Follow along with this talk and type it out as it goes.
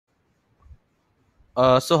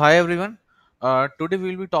So hi everyone. Today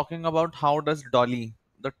we'll be talking about how does DALL-E,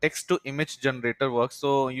 the text-to-image generator, works.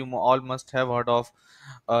 So you all must have heard of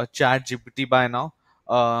Chat GPT by now,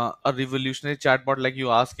 a revolutionary chatbot. Like you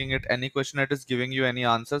asking it any question, it is giving you any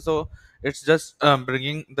answer. So it's just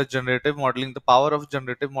bringing the generative modeling, the power of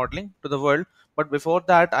generative modeling to the world. But before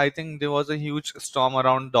that, I think there was a huge storm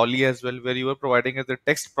around DALL-E as well, where you were providing it the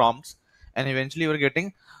text prompts, and eventually you were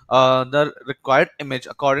getting the required image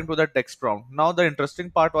according to the text prompt. Now the interesting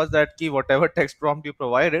part was that key whatever text prompt you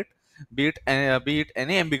provided, be it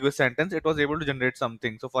any ambiguous sentence, it was able to generate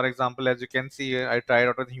something. So for example, as you can see here, I tried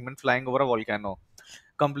out with human flying over a volcano,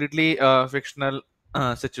 completely fictional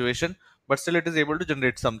situation, but still it is able to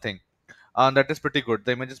generate something. That is pretty good.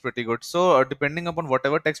 The image is pretty good. So depending upon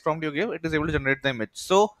whatever text prompt you give, it is able to generate the image.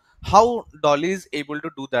 So how Dolly is able to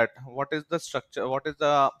do that? What is the structure? What is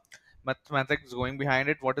the mathematics going behind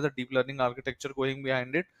it? What is the deep learning architecture going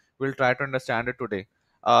behind it? We'll try to understand it today.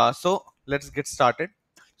 So let's get started.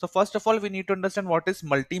 So first of all, we need to understand what is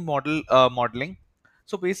multi-model modeling.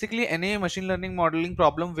 So basically, any machine learning modeling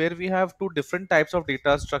problem where we have two different types of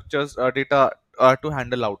data structures, data to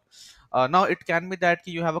handle out. Now it can be that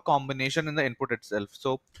you have a combination in the input itself.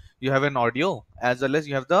 So you have an audio as well as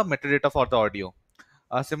you have the metadata for the audio.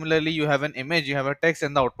 Similarly, you have an image, you have a text,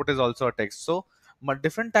 and the output is also a text. So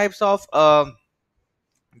different types of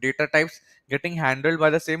data types getting handled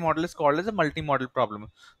by the same model is called as a multi-model problem.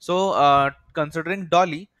 So considering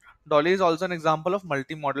Dolly is also an example of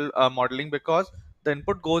multi-model modeling, because the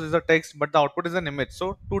input goes as a text but the output is an image,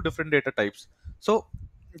 so two different data types. So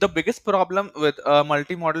the biggest problem with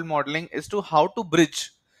multi-model modeling is to how to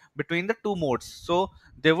bridge between the two modes. So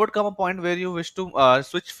there would come a point where you wish to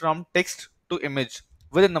switch from text to image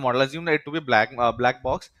within the model. Assume that it to be black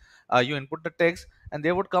box. You input the text, and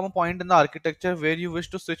there would come a point in the architecture where you wish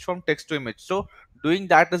to switch from text to image. So doing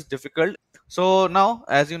that is difficult. So now,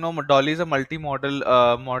 as you know, Dolly is a multi-model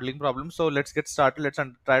modeling problem. So let's get started. Let's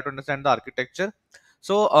try to understand the architecture.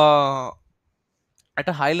 So at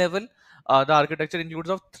a high level, the architecture includes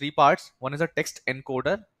of three parts. One is a text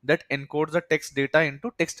encoder that encodes the text data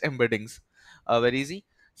into text embeddings. Very easy.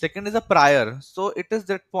 Second is a prior. So it is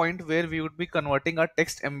that point where we would be converting our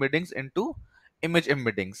text embeddings into image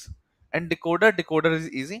embeddings. And decoder is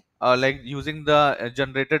easy. Like using the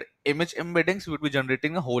generated image embeddings, we would be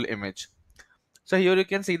generating a whole image. So here you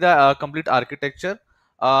can see the complete architecture.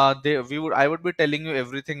 I would be telling you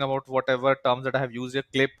everything about whatever terms that I have used here: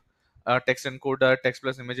 clip, text encoder, text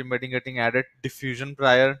plus image embedding getting added, diffusion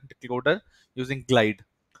prior decoder using glide.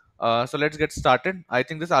 So let's get started. I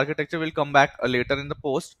think this architecture will come back later in the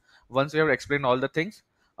post once we have explained all the things.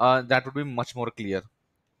 That would be much more clear.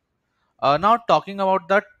 Now talking about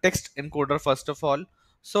the text encoder first of all.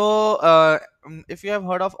 So if you have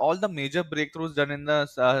heard of all the major breakthroughs done in the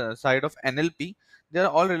side of NLP, they are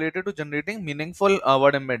all related to generating meaningful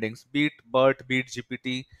word embeddings, be it BERT, be it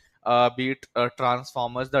GPT, be it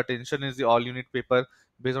transformers. The attention is the all unit paper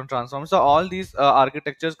based on transformers. So all these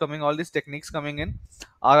architectures coming, all these techniques coming in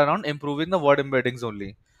are around improving the word embeddings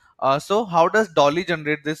only. So how does Dolly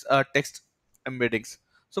generate this text embeddings?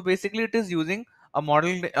 So basically it is using a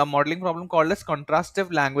modeling problem called as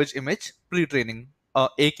contrastive language image pre-training,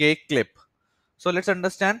 aka clip. So let's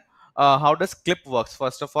understand how does clip works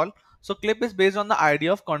first of all. So clip is based on the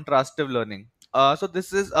idea of contrastive learning. So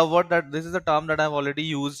this is a term that I've already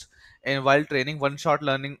used in while training one shot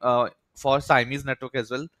learning for Siamese network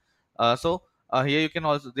as well. Here you can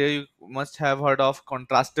also, there you must have heard of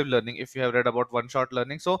contrastive learning if you have read about one shot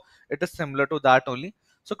learning. So it is similar to that only.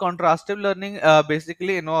 So contrastive learning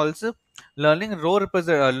basically involves learning low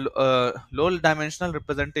dimensional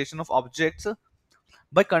representation of objects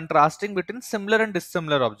by contrasting between similar and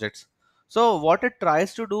dissimilar objects. So what it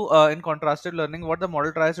tries to do in contrastive learning, what the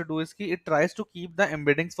model tries to do is it tries to keep the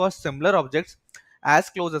embeddings for similar objects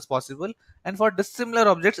as close as possible, and for dissimilar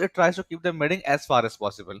objects it tries to keep the embedding as far as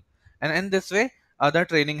possible. And in this way, the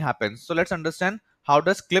training happens. So let's understand how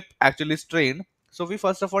does clip actually is trained. So we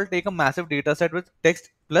first of all take a massive data set with text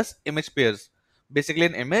plus image pairs, basically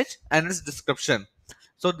an image and its description.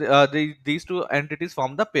 So these two entities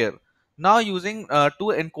form the pair. Now using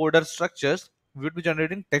two encoder structures, we would be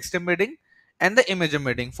generating text embedding and the image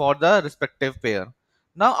embedding for the respective pair.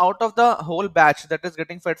 Now out of the whole batch that is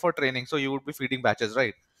getting fed for training, so you would be feeding batches,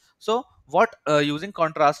 right? So what using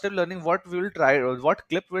contrastive learning, what we will try, or what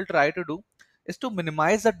clip will try to do is to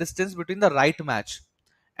minimize the distance between the right match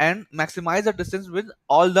and maximize the distance with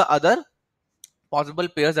all the other possible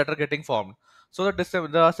pairs that are getting formed. So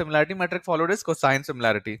the similarity metric followed is cosine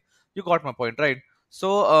similarity. You got my point, right?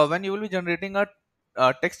 So when you will be generating a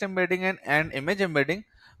text embedding and image embedding,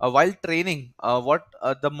 while training, what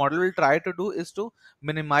the model will try to do is to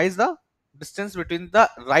minimize the distance between the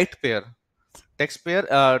right pair text pair,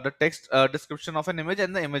 the text description of an image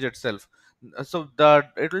and the image itself. So the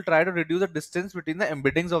it will try to reduce the distance between the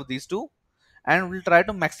embeddings of these two, and will try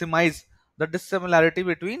to maximize the dissimilarity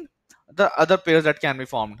between the other pairs that can be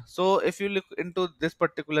formed. So if you look into this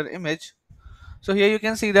particular image, so here you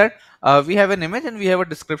can see that we have an image and we have a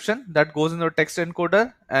description that goes in the text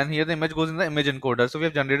encoder, and here the image goes in the image encoder. So we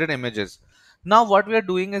have generated images. Now what we are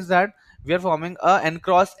doing is that we are forming a n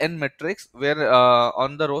cross n matrix where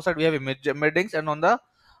on the row side we have image embeddings, and on the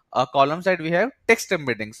column side we have text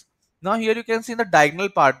embeddings. Now here you can see the diagonal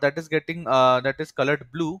part that is getting that is colored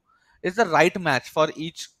blue is the right match for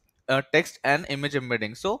each text and image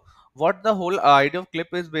embedding. So what the whole idea of clip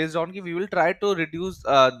is based on, we will try to reduce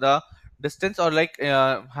the distance, or like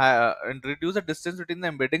and reduce the distance between the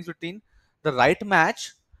embeddings between the right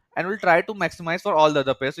match, and we'll try to maximize for all the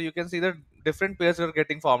other pairs. So you can see that different pairs are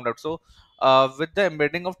getting formed out. So with the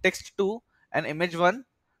embedding of text 2 and image 1,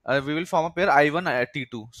 we will form a pair I1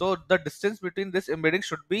 T2. So the distance between this embedding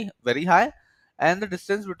should be very high, and the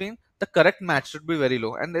distance between the correct match should be very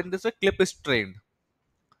low, and then this way clip is trained.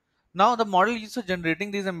 Now the model used for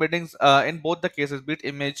generating these embeddings in both the cases, be it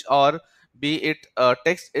image or be it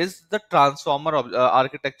text, is the transformer of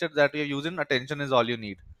architecture that we are using. Attention is all you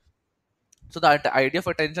need. So the idea of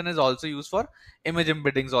attention is also used for image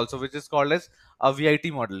embeddings also, which is called as a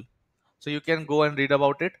VIT model. So you can go and read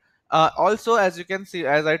about it. Also, as you can see,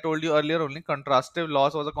 as I told you earlier, only contrastive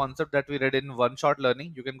loss was a concept that we read in one shot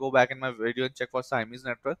learning. You can go back in my video and check for Siamese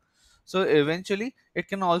network. So eventually it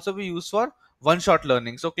can also be used for one shot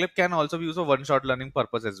learning. So clip can also be used for one shot learning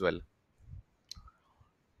purpose as well.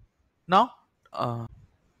 Now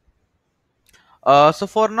so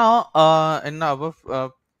for now, in our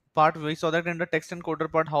part, we saw that in the text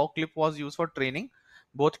encoder part, how clip was used for training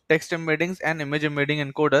both text embeddings and image embedding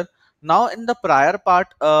encoder. Now in the prior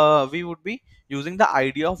part, we would be using the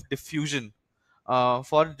idea of diffusion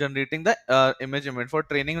for generating the image embed, for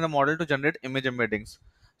training the model to generate image embeddings.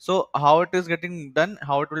 So how it is getting done,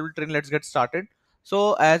 how it will be trained, let's get started.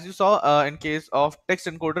 So as you saw, in case of text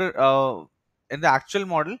encoder, in the actual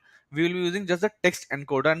model we will be using just the text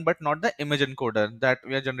encoder, and but not the image encoder that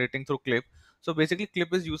we are generating through clip. So basically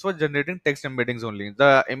clip is used for generating text embeddings only.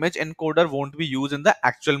 The image encoder won't be used in the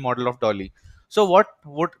actual model of DALL-E. So what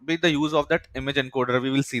would be the use of that image encoder?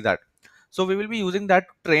 We will see that. So we will be using that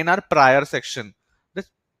to train our prior section. This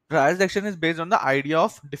prior section is based on the idea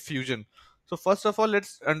of diffusion. So first of all,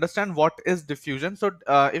 let's understand what is diffusion. So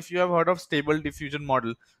if you have heard of stable diffusion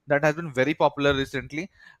model, that has been very popular recently.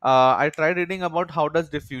 I tried reading about how does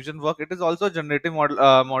diffusion work. It is also a generative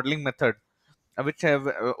modeling method, which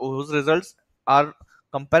have whose results are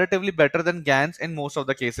comparatively better than GANs in most of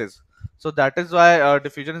the cases. So that is why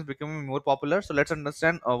diffusion is becoming more popular. So let's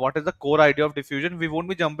understand what is the core idea of diffusion. We won't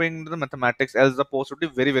be jumping into the mathematics, else the post would be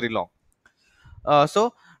very very long.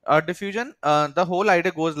 Diffusion, the whole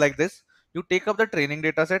idea goes like this. You take up the training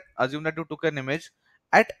data set, assume that you took an image.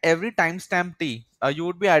 At every timestamp t, you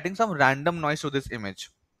would be adding some random noise to this image.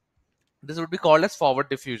 This would be called as forward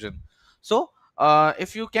diffusion. So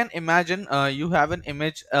if you can imagine, you have an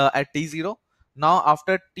image at t0. Now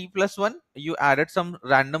after t plus 1, you added some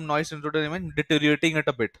random noise into the image, deteriorating it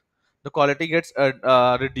a bit. The quality gets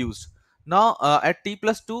reduced. Now at t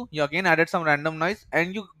plus 2, you again added some random noise,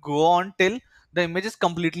 and you go on till the image is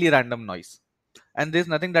completely random noise, and there's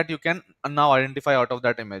nothing that you can now identify out of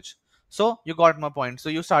that image. So you got my point. So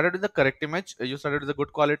you started with the correct image, you started with a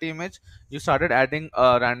good quality image, you started adding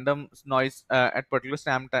random noise at particular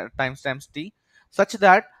timestamps t, such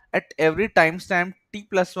that at every timestamp t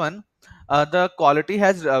plus 1, the quality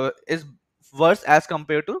has is worse as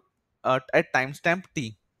compared to at timestamp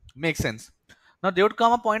t. Makes sense. Now there would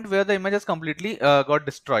come a point where the image has completely got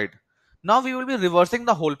destroyed. Now we will be reversing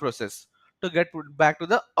the whole process to get back to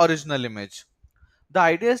the original image. The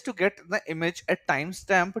idea is to get the image at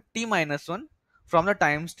timestamp t minus 1 from the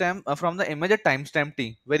timestamp from the image at timestamp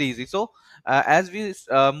t. Very easy. So as we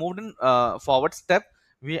moved in forward step,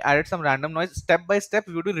 we added some random noise. Step by step,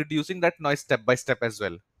 we would be reducing that noise step by step as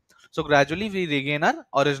well. So gradually we regain our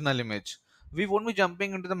original image. We won't be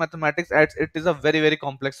jumping into the mathematics, as it is a very very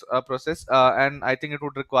complex process, and I think it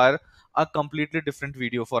would require a completely different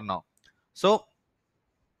video for now. So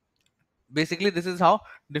basically this is how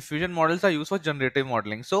diffusion models are used for generative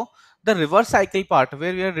modeling. So the reverse cycle part,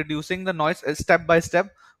 where we are reducing the noise step by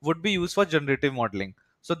step, would be used for generative modeling.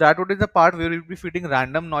 So that would be the part where we would be feeding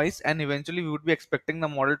random noise, and eventually we would be expecting the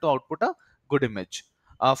model to output a good image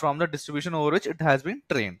from the distribution over which it has been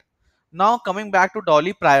trained. Now coming back to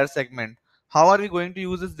DALL-E prior segment, how are we going to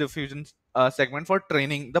use this diffusion segment for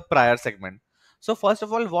training the prior segment. So first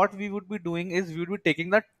of all, what we would be doing is we would be taking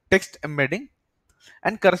the text embedding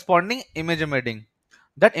and corresponding image embedding.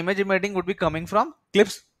 That image embedding would be coming from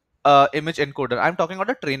clips image encoder. I'm talking about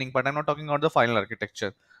the training part, I'm not talking about the final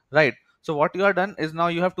architecture, right? So what you are done is now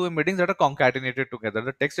you have two embeddings that are concatenated together,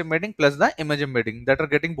 the text embedding plus the image embedding, that are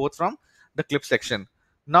getting both from the clip section.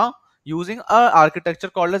 Now using a architecture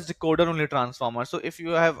called as decoder only transformer. So if you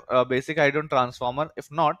have a basic idea on transformer,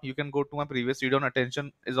 if not, you can go to my previous video on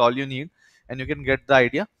attention is all you need, and you can get the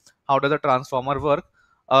idea how does a transformer work.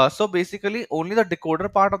 So basically, only the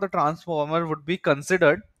decoder part of the transformer would be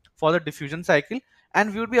considered for the diffusion cycle,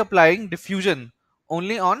 and we would be applying diffusion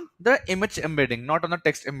only on the image embedding, not on the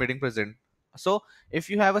text embedding present. So if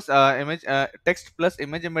you have a image text plus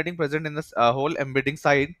image embedding present in this whole embedding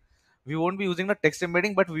side, we won't be using the text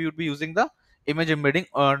embedding, but we would be using the image embedding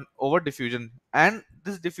over diffusion, and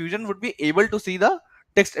this diffusion would be able to see the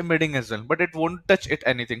text embedding as well, but it won't touch it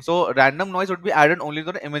anything. So random noise would be added only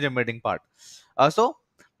to the image embedding part. So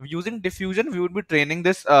using diffusion we would be training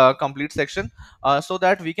this complete section so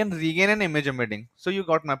that we can regain an image embedding. So you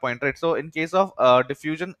got my point, right? So in case of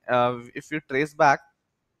diffusion, if you trace back,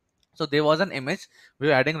 so there was an image, we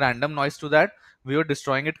were adding random noise to that, we were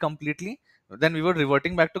destroying it completely, then we were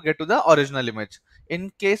reverting back to get to the original image.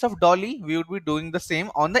 In case of DALL-E, we would be doing the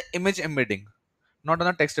same on the image embedding, not on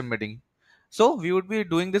the text embedding. So we would be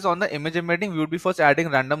doing this on the image embedding. We would be first adding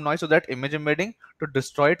random noise to that image embedding to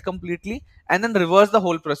destroy it completely, and then reverse the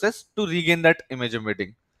whole process to regain that image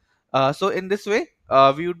embedding. So in this way,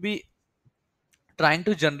 we would be trying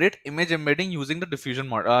to generate image embedding using the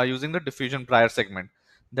diffusion using the diffusion prior segment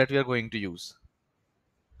that we are going to use.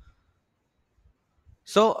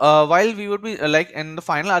 So while we would be like in the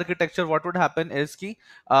final architecture, what would happen is key,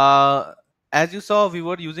 uh, as you saw, we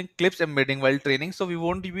were using clips embedding while training, so we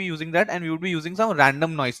won't be using that, and we would be using some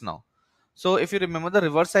random noise now. So if you remember the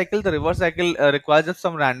reverse cycle requires just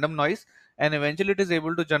some random noise, and eventually it is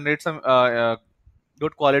able to generate some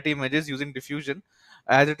good quality images using diffusion,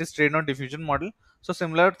 as it is trained on diffusion model. So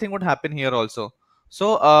similar thing would happen here also.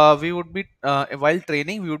 So we would be while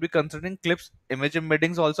training, we would be considering clips image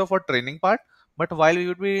embeddings also for training part, but while we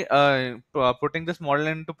would be putting this model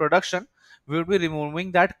into production, we would be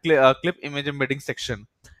removing that clip image embedding section,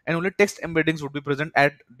 and only text embeddings would be present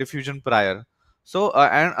at diffusion prior. So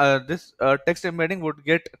this text embedding would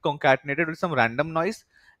get concatenated with some random noise,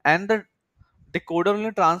 and the decoder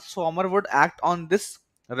only transformer would act on this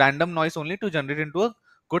random noise only to generate into a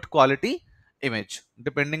good quality image,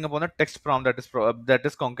 depending upon the text prompt that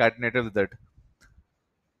is concatenated with it.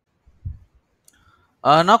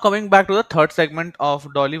 Now coming back to the third segment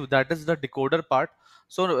of Dolly, that is the decoder part.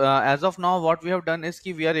 So as of now, what we have done is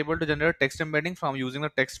we are able to generate text embedding from using the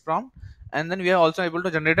text prompt, and then we are also able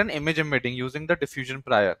to generate an image embedding using the diffusion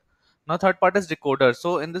prior. Now third part is decoder.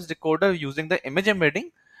 So in this decoder, using the image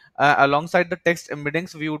embedding alongside the text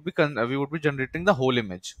embeddings, we would be generating the whole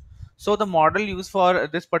image. So the model used for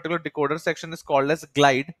this particular decoder section is called as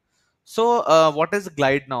glide. So what is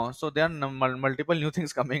glide now? So there are multiple new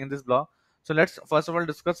things coming in this block. So let's first of all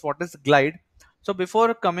discuss what is glide. So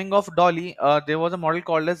before coming of DALL-E, there was a model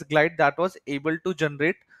called as glide that was able to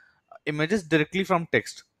generate images directly from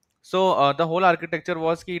text. So the whole architecture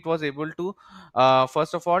was it was able to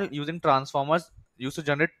first of all, using transformers, used to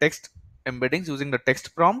generate text embeddings using the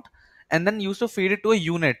text prompt, and then used to feed it to a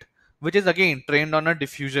unit, which is again trained on a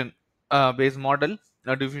diffusion based model,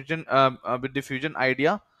 a diffusion with diffusion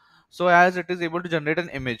idea. So as it is able to generate an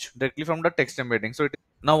image directly from the text embedding. So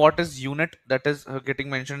now what is unit that is getting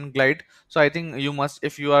mentioned in glide? So I think you must,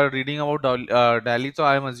 if you are reading about DALL-E, so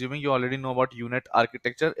I am assuming you already know about unit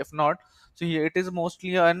architecture. If not, so here it is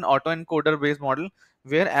mostly an autoencoder based model,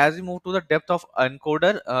 where as you move to the depth of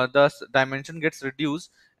encoder, the dimension gets reduced,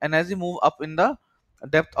 and as you move up in the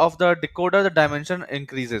depth of the decoder, the dimension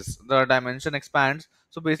increases, the dimension expands,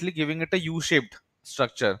 so basically giving it a U-shaped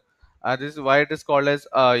structure. This is why it is called as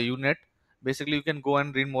a unit. Basically you can go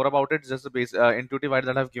and read more about it, just the base intuitive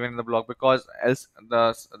idea that I've given in the blog, because else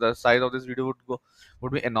the size of this video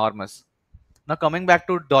would be enormous. Now coming back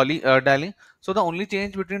to DALL-E. So the only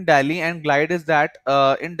change between DALL-E and Glide is that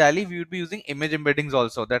in DALL-E we would be using image embeddings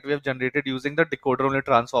also that we have generated using the decoder only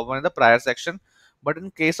transformer in the prior section, but in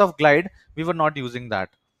case of Glide we were not using that.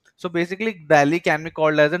 So basically DALL-E can be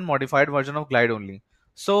called as a modified version of Glide only.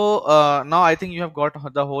 So now I think you have got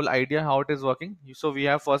the whole idea how it is working. So we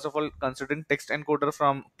have first of all considering text encoder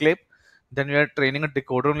from clip, then we are training a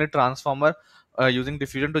decoder only transformer using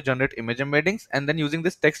diffusion to generate image embeddings, and then using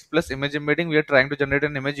this text plus image embedding we are trying to generate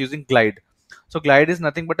an image using glide. So glide is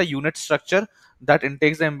nothing but a unit structure that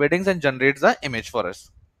intakes the embeddings and generates the image for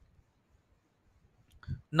us.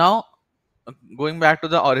 Now going back to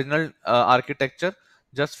the original architecture,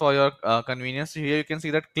 just for your convenience, here you can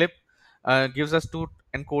see that clip gives us two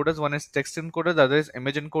encoders. One is text encoder, the other is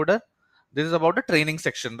image encoder. This is about the training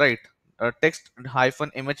section, right? Text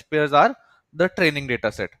hyphen image pairs are the training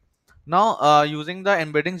data set. Now using the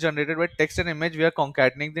embeddings generated by text and image, we are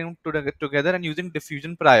concatenating them together, and using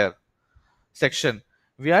diffusion prior section,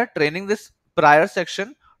 we are training this prior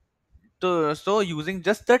section to, so using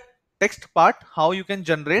just the text part, how you can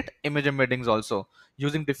generate image embeddings also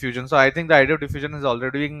using diffusion. So I think the idea of diffusion is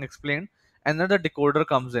already being explained. And then the decoder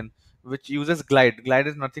comes in, which uses glide. Glide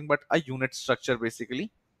is nothing but a unit structure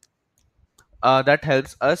basically, that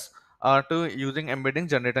helps us to using embedding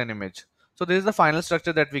generate an image. So this is the final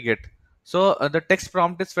structure that we get. So the text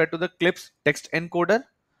prompt is fed to the clips text encoder.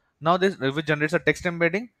 Now this which generates a text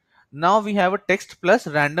embedding. Now we have a text plus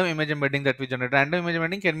random image embedding that we generate. Random image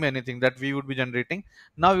embedding can be anything that we would be generating.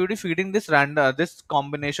 Now we would be feeding this random this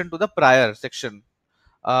combination to the prior section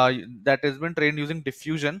that has been trained using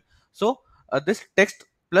diffusion. So this text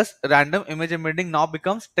plus random image embedding now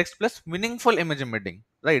becomes text plus meaningful image embedding,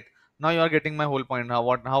 right? Now you are getting my whole point,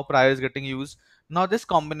 how prior is getting used. Now this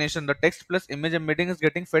combination, the text plus image embedding, is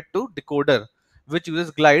getting fed to decoder, which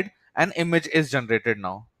uses glide, and image is generated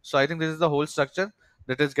now. So I think this is the whole structure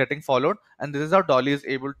that is getting followed, and this is how DALL-E is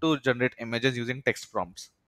able to generate images using text prompts.